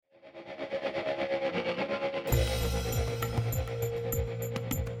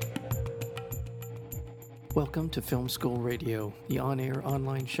Welcome to Film School Radio, the on-air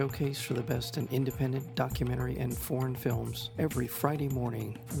online showcase for the best in independent documentary and foreign films, every Friday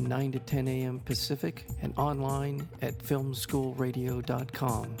morning from 9 to 10 a.m. Pacific and online at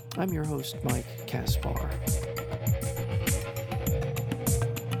filmschoolradio.com. I'm your host, Mike Kaspar.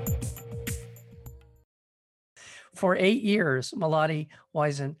 For 8 years, Melati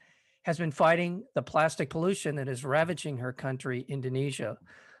Waizen has been fighting the plastic pollution that is ravaging her country, Indonesia.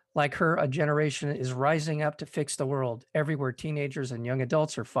 Like her, a generation is rising up to fix the world. Everywhere teenagers and young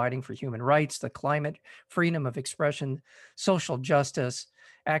adults are fighting for human rights, the climate, freedom of expression, social justice,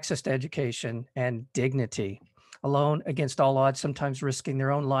 access to education, and dignity. Alone against all odds, sometimes risking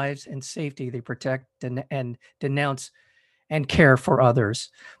their own lives and safety, they protect and denounce and care for others.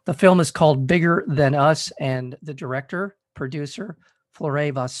 The film is called Bigger Than Us, and the director, producer,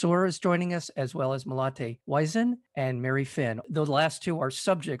 Flore Vasseur is joining us, as well as Melati Waizen and Mary Finn. The last two are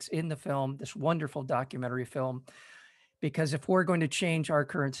subjects in the film, this wonderful documentary film, because if we're going to change our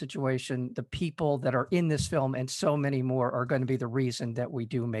current situation, the people that are in this film and so many more are going to be the reason that we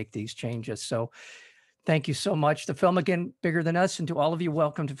do make these changes. So thank you so much. The film, again, Bigger Than Us, and to all of you,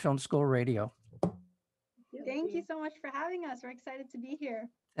 welcome to Film School Radio. Thank you so much for having us. We're excited to be here.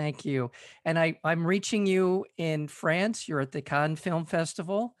 Thank you. And I'm reaching you in France. You're at the Cannes Film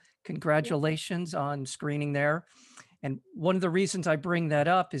Festival. Congratulations on screening there. And one of the reasons I bring that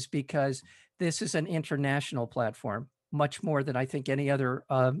up is because this is an international platform, much more than I think any other,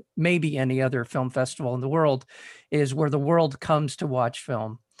 maybe any other film festival in the world, is where the world comes to watch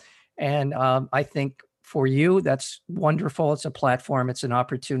film. And I think for you, that's wonderful. It's a platform, it's an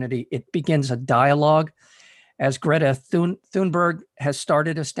opportunity. It begins a dialogue. As Greta Thunberg has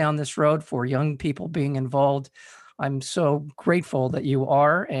started us down this road for young people being involved, I'm so grateful that you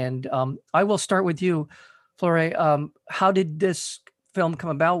are. And I will start with you, Flore. How did this film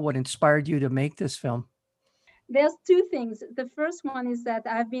come about? What inspired you to make this film? There's two things. The first one is that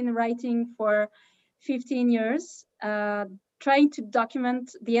I've been writing for 15 years, trying to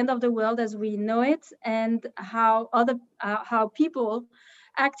document the end of the world as we know it, and how people,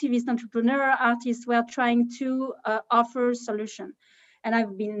 activists, entrepreneurs, artists were trying to offer solution. And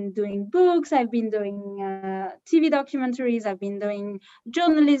I've been doing books, I've been doing TV documentaries, I've been doing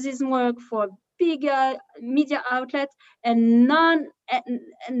journalism work for big media outlets, and none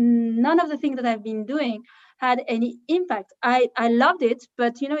of the things that I've been doing had any impact. I loved it,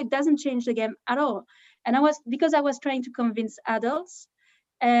 but it doesn't change the game at all. And because I was trying to convince adults,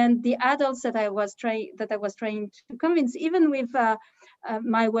 and the adults that I was trying to convince, even with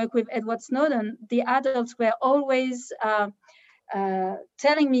my work with Edward Snowden, the adults were always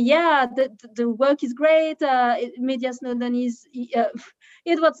telling me, yeah, the work is great. Edward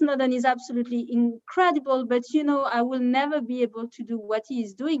Snowden is absolutely incredible, but I will never be able to do what he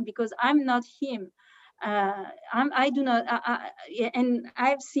is doing because I'm not him. I do not, and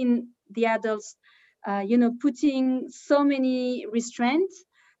I've seen the adults, putting so many restraints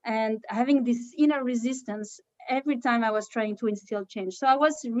and having this inner resistance every time I was trying to instill change. So I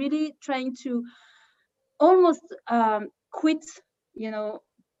was really trying to almost quit,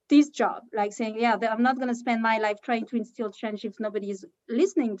 this job, like saying, yeah, I'm not going to spend my life trying to instill change if nobody is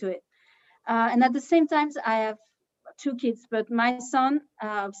listening to it. And at the same time, I have two kids, but my son,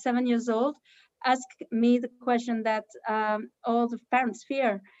 7 years old, asked me the question that all the parents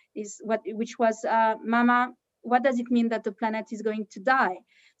fear, which was, Mama, what does it mean that the planet is going to die?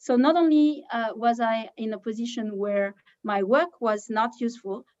 So not only was I in a position where my work was not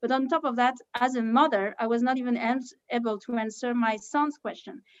useful, but on top of that, as a mother, I was not even able to answer my son's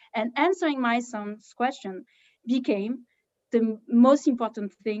question. And answering my son's question became the most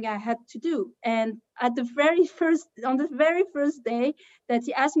important thing I had to do. And on the very first day that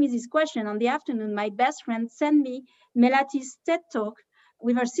he asked me this question, on the afternoon, my best friend sent me Melati's TED Talk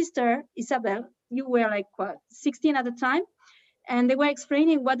with her sister, Isabel. You were like, 16 at the time? And they were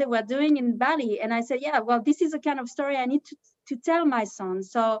explaining what they were doing in Bali. And I said, yeah, well, this is the kind of story I need to tell my son.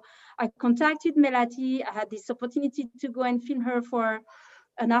 So I contacted Melati. I had this opportunity to go and film her for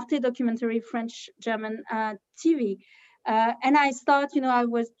an Arte documentary, French-German TV. And I thought, I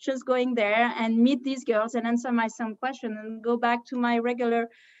was just going there and meet these girls and answer my son question and go back to my regular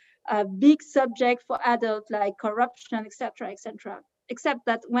big subject for adults like corruption, etc., etc. Except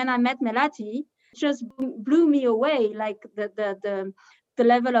that when I met Melati, just blew me away, like the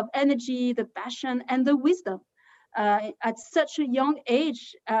level of energy, the passion, and the wisdom. At such a young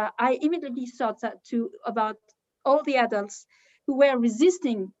age, I immediately thought about all the adults who were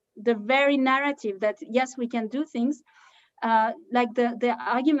resisting the very narrative that, yes, we can do things, like the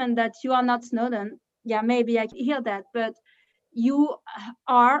argument that you are not Snowden. Yeah, maybe I hear that, but you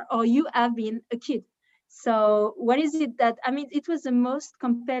are or you have been a kid. So what is it that, I mean, it was the most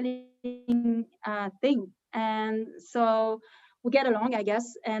compelling thing. And so we get along, I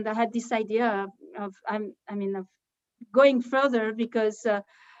guess. And I had this idea of going further, because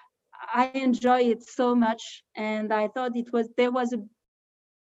I enjoy it so much. And I thought there was a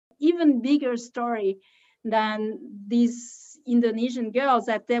even bigger story than these Indonesian girls,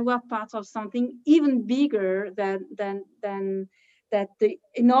 that they were part of something even bigger than that, the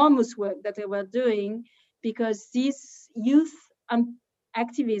enormous work that they were doing, because this youth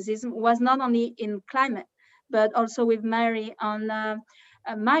activism was not only in climate, but also with Mary on a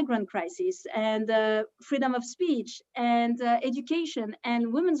migrant crisis, and freedom of speech, and education,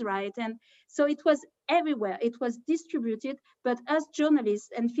 and women's rights. And so it was everywhere. It was distributed, but us journalists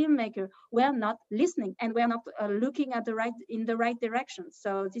and filmmakers were not listening, and we're not looking at in the right direction.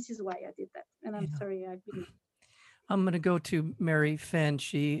 So this is why I did that. And I'm sorry I've been. I'm going to go to Mary Finn.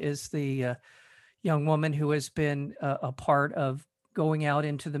 She is the young woman who has been a part of going out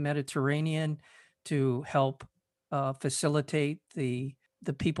into the Mediterranean to help facilitate the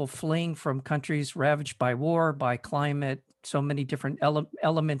people fleeing from countries ravaged by war, by climate. So many different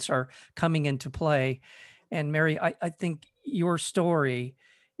elements are coming into play. And Mary, I think your story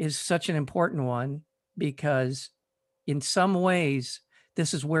is such an important one, because in some ways,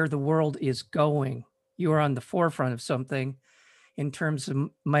 this is where the world is going. You are on the forefront of something in terms of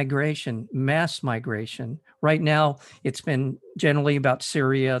migration, mass migration. Right now, it's been generally about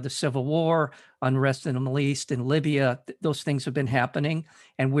Syria, the civil war, unrest in the Middle East and Libya. Those things have been happening,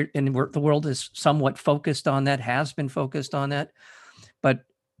 and the world is somewhat focused on that, has been focused on that. But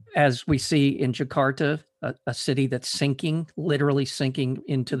as we see in Jakarta, a city that's sinking, literally sinking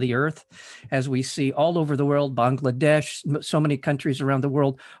into the earth, as we see all over the world, Bangladesh, so many countries around the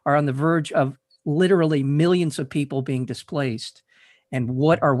world are on the verge of literally millions of people being displaced. And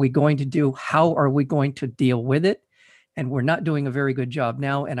what are we going to do? How are we going to deal with it? And we're not doing a very good job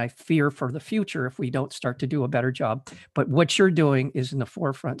now. And I fear for the future if we don't start to do a better job. But what you're doing is in the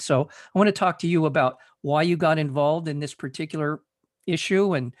forefront. So I want to talk to you about why you got involved in this particular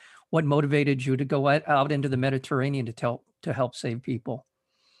issue and what motivated you to go out into the Mediterranean to help save people.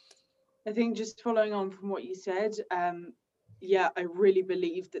 I think just following on from what you said, I really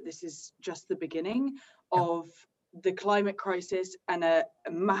believe that this is just the beginning of the climate crisis and a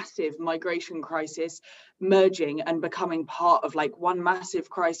massive migration crisis merging and becoming part of like one massive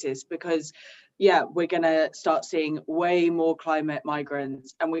crisis, because we're going to start seeing way more climate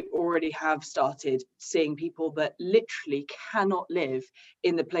migrants, and we already have started seeing people that literally cannot live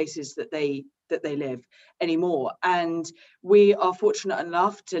in the places that they live anymore. And we are fortunate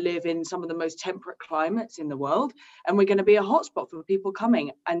enough to live in some of the most temperate climates in the world, and we're going to be a hotspot for people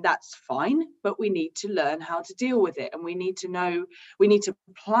coming, and that's fine, but we need to learn how to deal with it, and we need to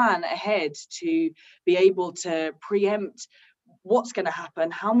plan ahead to be able to preempt what's going to happen,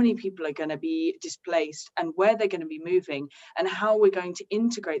 how many people are going to be displaced, and where they're going to be moving, and how we're going to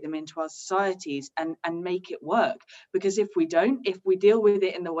integrate them into our societies and make it work. Because if we deal with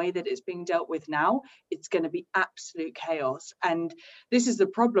it in the way that it's being dealt with now, it's going to be absolute chaos. And this is the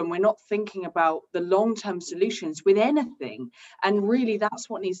problem. We're not thinking about the long-term solutions with anything. And really, that's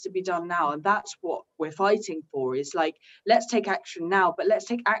what needs to be done now. And that's what we're fighting for, is like, let's take action now, but let's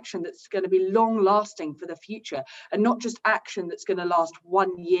take action that's going to be long lasting for the future, and not just action that's going to last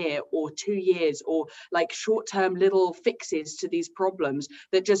 1 year or 2 years, or like short-term little fixes to these problems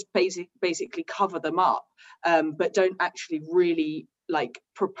that just basically cover them up, but don't actually really like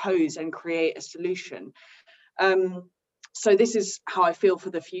propose and create a solution. So this is how I feel for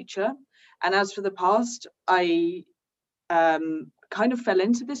the future. And as for the past, I kind of fell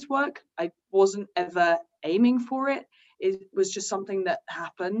into this work. I wasn't ever aiming for it. It was just something that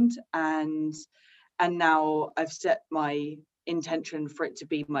happened, and now I've set my intention for it to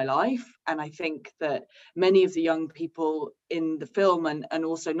be my life. And I think that many of the young people in the film, and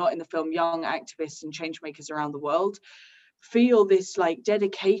also not in the film, young activists and change makers around the world, feel this like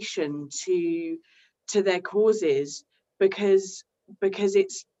dedication to their causes, because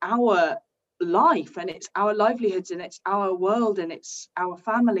it's our life, and it's our livelihoods, and it's our world, and it's our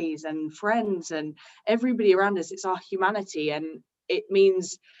families and friends and everybody around us. It's our humanity, and it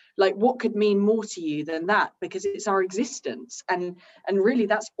means, like, what could mean more to you than that? Because it's our existence, and really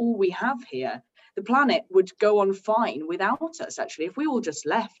that's all we have here. The planet would go on fine without us. Actually, if we all just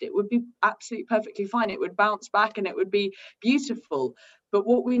left, it would be absolutely perfectly fine. It would bounce back and it would be beautiful. But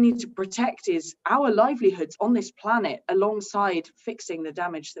what we need to protect is our livelihoods on this planet, alongside fixing the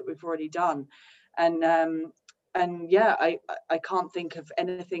damage that we've already done. And I can't think of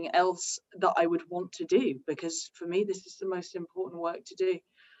anything else that I would want to do, because for me, this is the most important work to do.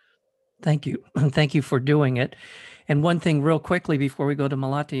 Thank you. Thank you for doing it. And one thing real quickly before we go to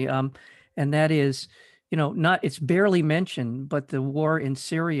Malati, and that is, it's barely mentioned, but the war in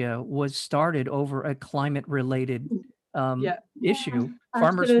Syria was started over a climate related Yeah. issue.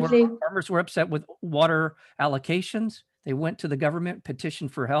 Absolutely. Farmers were upset with water allocations. They went to the government,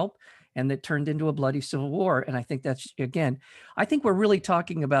 petitioned for help, and it turned into a bloody civil war. And I think that's, again, I think we're really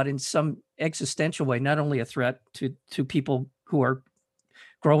talking about, in some existential way, not only a threat to people who are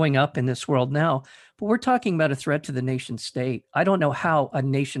growing up in this world now, but we're talking about a threat to the nation state. I don't know how a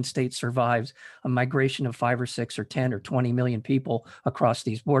nation state survives a migration of 5 or 6 or 10 or 20 million people across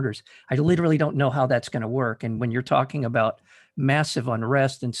these borders. I literally don't know how that's going to work. And when you're talking about massive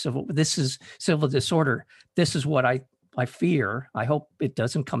unrest and civil disorder, this is what I fear. I hope it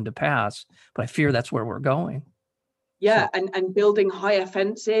doesn't come to pass, but I fear that's where we're going. Yeah, and building higher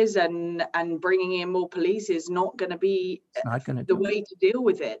fences and bringing in more police is not going to be the way to deal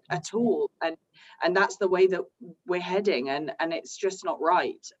with it at all. And that's the way that we're heading, and it's just not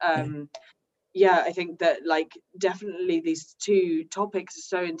right. Yeah, I think that, like, definitely these two topics are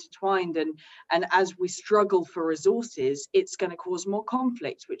so intertwined, and as we struggle for resources, it's going to cause more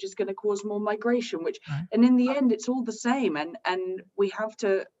conflict, which is going to cause more migration, and in the end it's all the same, and we have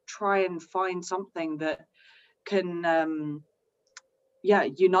to try and find something that can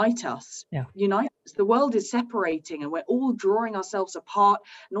unite us. The world is separating, and we're all drawing ourselves apart,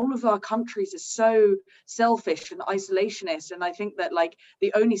 and all of our countries are so selfish and isolationist, and I think that, like,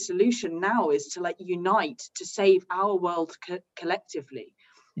 the only solution now is to, like, unite to save our world collectively.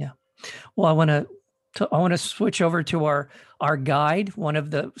 Well, I want to switch over to our guide, one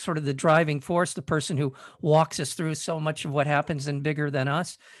of the sort of the driving force, the person who walks us through so much of what happens in Bigger Than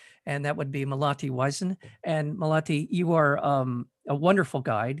Us. And that would be Malati Wiesen. And Malati, you are a wonderful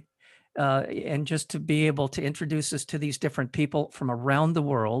guide. And just to be able to introduce us to these different people from around the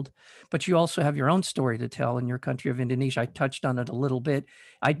world, but you also have your own story to tell in your country of Indonesia. I touched on it a little bit.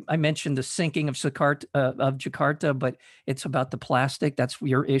 I mentioned the sinking of Jakarta, but it's about the plastic. That's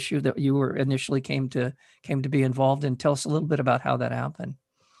your issue that you were initially came to be involved in. Tell us a little bit about how that happened.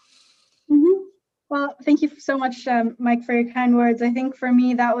 Well, thank you so much, Mike, for your kind words. I think for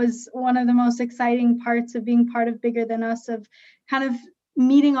me, that was one of the most exciting parts of being part of Bigger Than Us, of kind of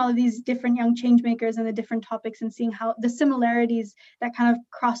meeting all of these different young change makers and the different topics and seeing how the similarities that kind of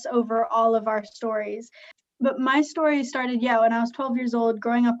cross over all of our stories. But my story started, when I was 12 years old,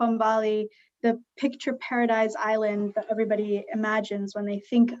 growing up on Bali, the picture paradise island that everybody imagines when they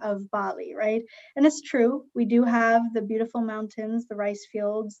think of Bali, right? And it's true, we do have the beautiful mountains, the rice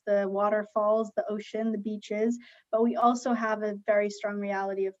fields, the waterfalls, the ocean, the beaches, but we also have a very strong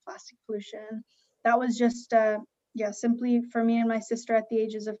reality of plastic pollution. That was just, simply for me and my sister at the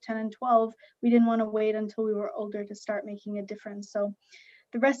ages of 10 and 12, we didn't want to wait until we were older to start making a difference. So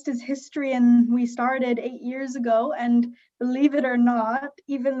the rest is history, and we started 8 years ago, and believe it or not,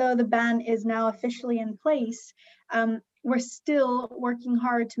 even though the ban is now officially in place, we're still working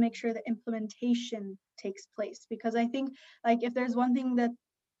hard to make sure the implementation takes place. Because I think, like, if there's one thing that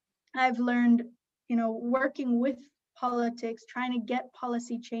I've learned, working with politics, trying to get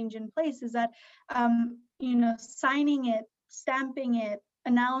policy change in place, is that, signing it, stamping it,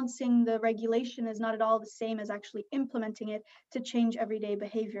 announcing the regulation is not at all the same as actually implementing it to change everyday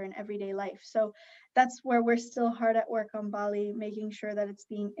behavior and everyday life. So that's where we're still hard at work on Bali, making sure that it's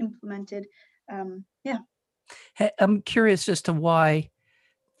being implemented. Hey, I'm curious as to why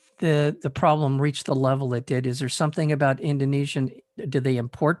the problem reached the level it did. Is there something about Indonesian? Do they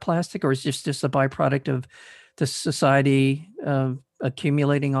import plastic, or is this just a byproduct of the society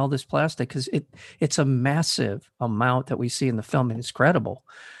accumulating all this plastic? Because it's a massive amount that we see in the film, and it's credible.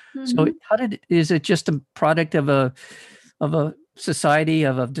 So is it just a product of a society,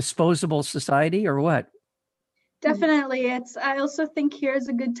 of a disposable society, or what? Definitely. I also think here is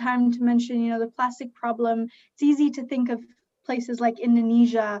a good time to mention, the plastic problem. It's easy to think of places like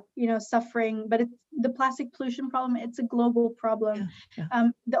Indonesia, suffering, but the plastic pollution problem, it's a global problem.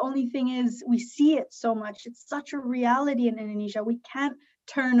 The only thing is we see it so much. It's such a reality in Indonesia. We can't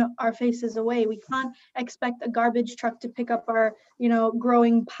turn our faces away. We can't expect a garbage truck to pick up our,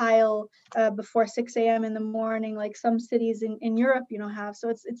 growing pile before 6 a.m. in the morning, like some cities in Europe, have. So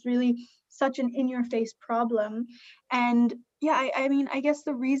it's really such an in-your-face problem. And I mean, I guess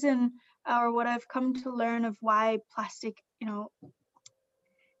the reason, or what I've come to learn of why plastic,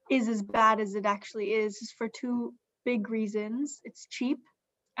 is as bad as it actually is for two big reasons. It's cheap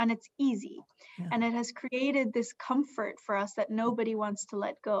and it's easy. And it has created this comfort for us that nobody wants to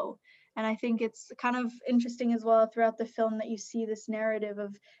let go. And I think it's kind of interesting as well throughout the film that you see this narrative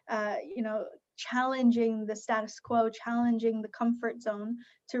of, challenging the status quo, challenging the comfort zone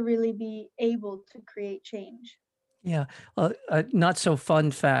to really be able to create change. Yeah, a not so fun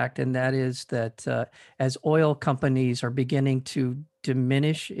fact, and that is that as oil companies are beginning to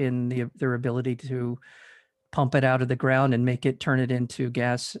diminish in their ability to pump it out of the ground and turn it into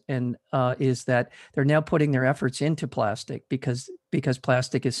gas, and is that they're now putting their efforts into plastic because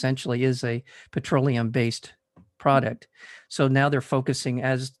plastic essentially is a petroleum-based product. So now they're focusing,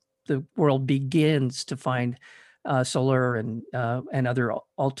 as the world begins to find solar and other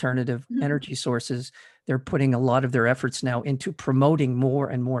alternative energy sources, they're putting a lot of their efforts now into promoting more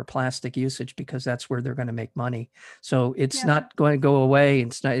and more plastic usage because that's where they're going to make money. So it's not going to go away.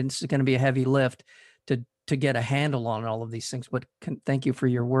 It's going to be a heavy lift to get a handle on all of these things. But thank you for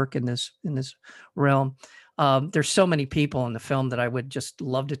your work in this realm. There's so many people in the film that I would just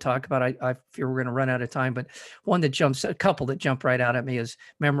love to talk about. I fear we're going to run out of time, but a couple that jump right out at me is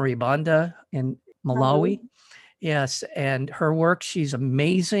Memory Banda in Malawi. Yes, and her work, she's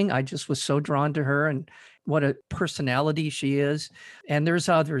amazing. I just was so drawn to her and what a personality she is. And there's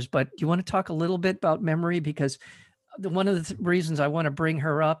others, but do you want to talk a little bit about Memory? Because one of the reasons I want to bring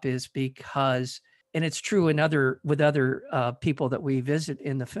her up is because, and it's true with other people that we visit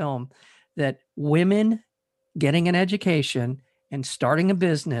in the film, that women getting an education and starting a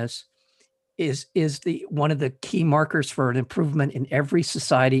business is one of the key markers for an improvement in every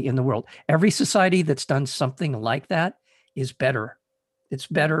society in the world. Every society that's done something like that is better. It's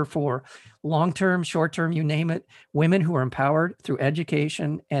better for long-term, short-term, you name it. Women who are empowered through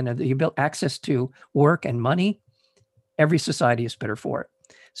education and the access to work and money, every society is better for it.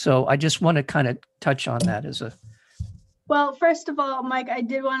 So I just want to kind of touch on that as a... Well, first of all, Mike, I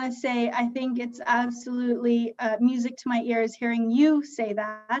did want to say, I think it's absolutely music to my ears hearing you say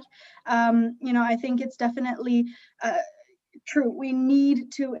that. I think it's definitely true. We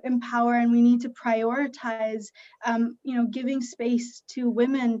need to empower and we need to prioritize, giving space to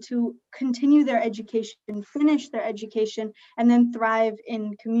women to continue their education, finish their education, and then thrive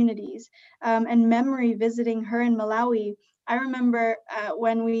in communities. And Memory, visiting her in Malawi, I remember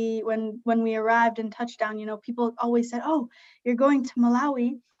when we arrived and touched down, people always said, "Oh, you're going to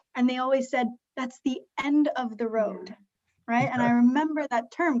Malawi," and they always said, "That's the end of the road." Right. Okay. And I remember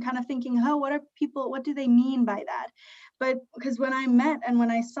that term kind of thinking, oh, what do they mean by that? But because when I met and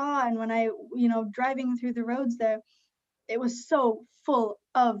when I saw and when I, driving through the roads there, it was so full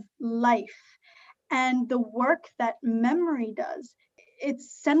of life. And the work that Memory does,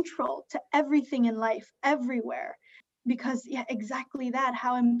 it's central to everything in life, everywhere. Because exactly that,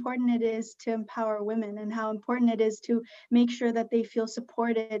 how important it is to empower women and how important it is to make sure that they feel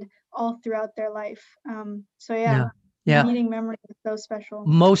supported all throughout their life. Meeting Memory is so special.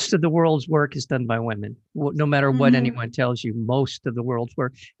 Most of the world's work is done by women, no matter what anyone tells you. Most of the world's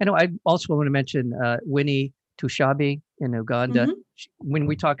work. And I also want to mention Winnie Tushabe in Uganda. When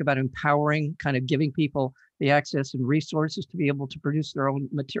we talk about empowering, kind of giving people the access and resources to be able to produce their own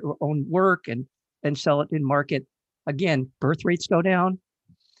material, own work and sell it in market, again, birth rates go down.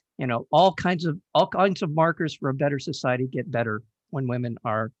 All kinds of markers for a better society get better when women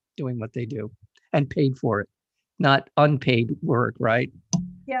are doing what they do and paid for it, not unpaid work, right?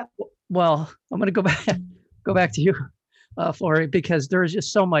 Yeah. Well, I'm going to go back to you, Flori, because there's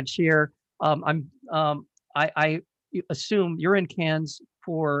just so much here. I assume you're in Cannes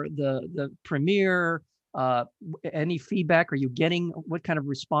for the premiere. Any feedback? What kind of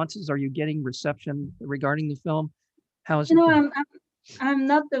responses are you getting, reception regarding the film? How is it? I'm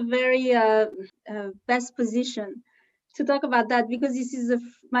not the very best position to talk about that because this is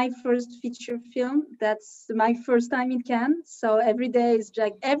my first feature film. That's my first time in Cannes. So every day is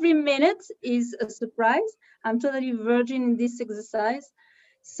like every minute is a surprise. I'm totally virgin in this exercise.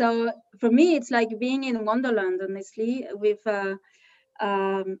 So for me, it's like being in Wonderland, honestly, with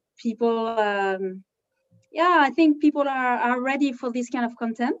people. I think people are ready for this kind of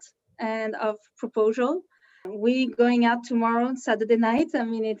content and of proposal. We're going out tomorrow, Saturday night. I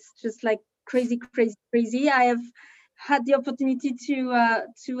mean, it's just like crazy. I have had the opportunity to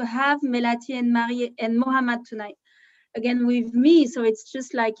have Melati and Marie and Mohammad tonight again with me. So it's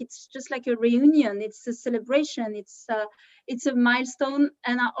just like a reunion. It's a celebration. It's a milestone,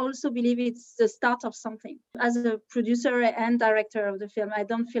 and I also believe it's the start of something. As a producer and director of the film, I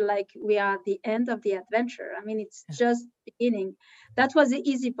don't feel like we are at the end of the adventure. I mean, it's just beginning. That was the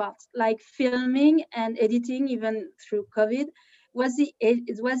easy part, like filming and editing, even through COVID,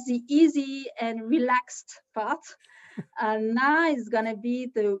 it was the easy and relaxed part. And now it's gonna be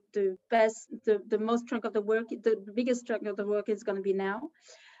the best, the most chunk of the work, the biggest chunk of the work is gonna be now.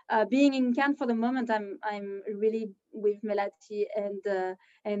 being in Cannes for the moment, I'm really with Melati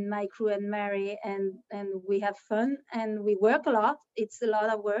and my crew and Mary, and we have fun and we work a lot. It's a lot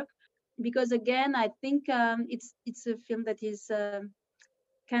of work because again, I think it's a film that is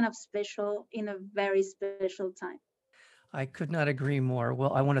kind of special in a very special time. I could not agree more.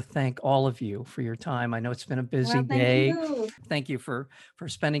 Well, I want to thank all of you for your time. I know it's been a busy Well, thank day. you. Thank you for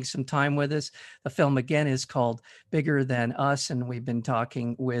spending some time with us. The film again is called Bigger Than Us, and we've been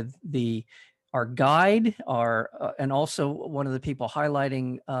talking with our guide, and also one of the people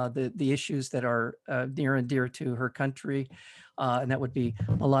highlighting the issues that are near and dear to her country, and that would be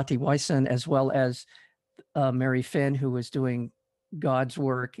Melati Wijsen, as well as Mary Finn, who is doing God's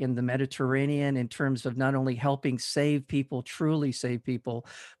work in the Mediterranean in terms of not only helping save people, truly save people,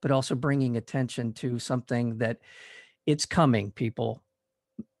 but also bringing attention to something that it's coming, people.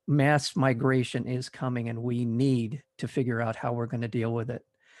 Mass migration is coming, and we need to figure out how we're going to deal with it.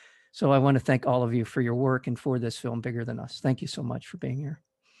 So I want to thank all of you for your work and for this film, Bigger Than Us. Thank you so much for being here.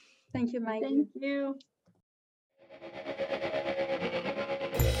 Thank you, Mike. Thank you.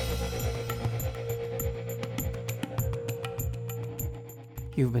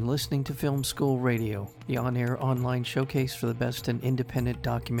 You've been listening to Film School Radio, the on-air online showcase for the best in independent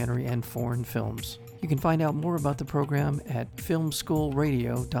documentary and foreign films. You can find out more about the program at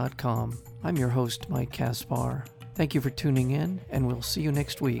filmschoolradio.com. I'm your host, Mike Kaspar. Thank you for tuning in, and we'll see you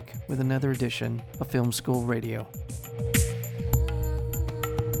next week with another edition of Film School Radio.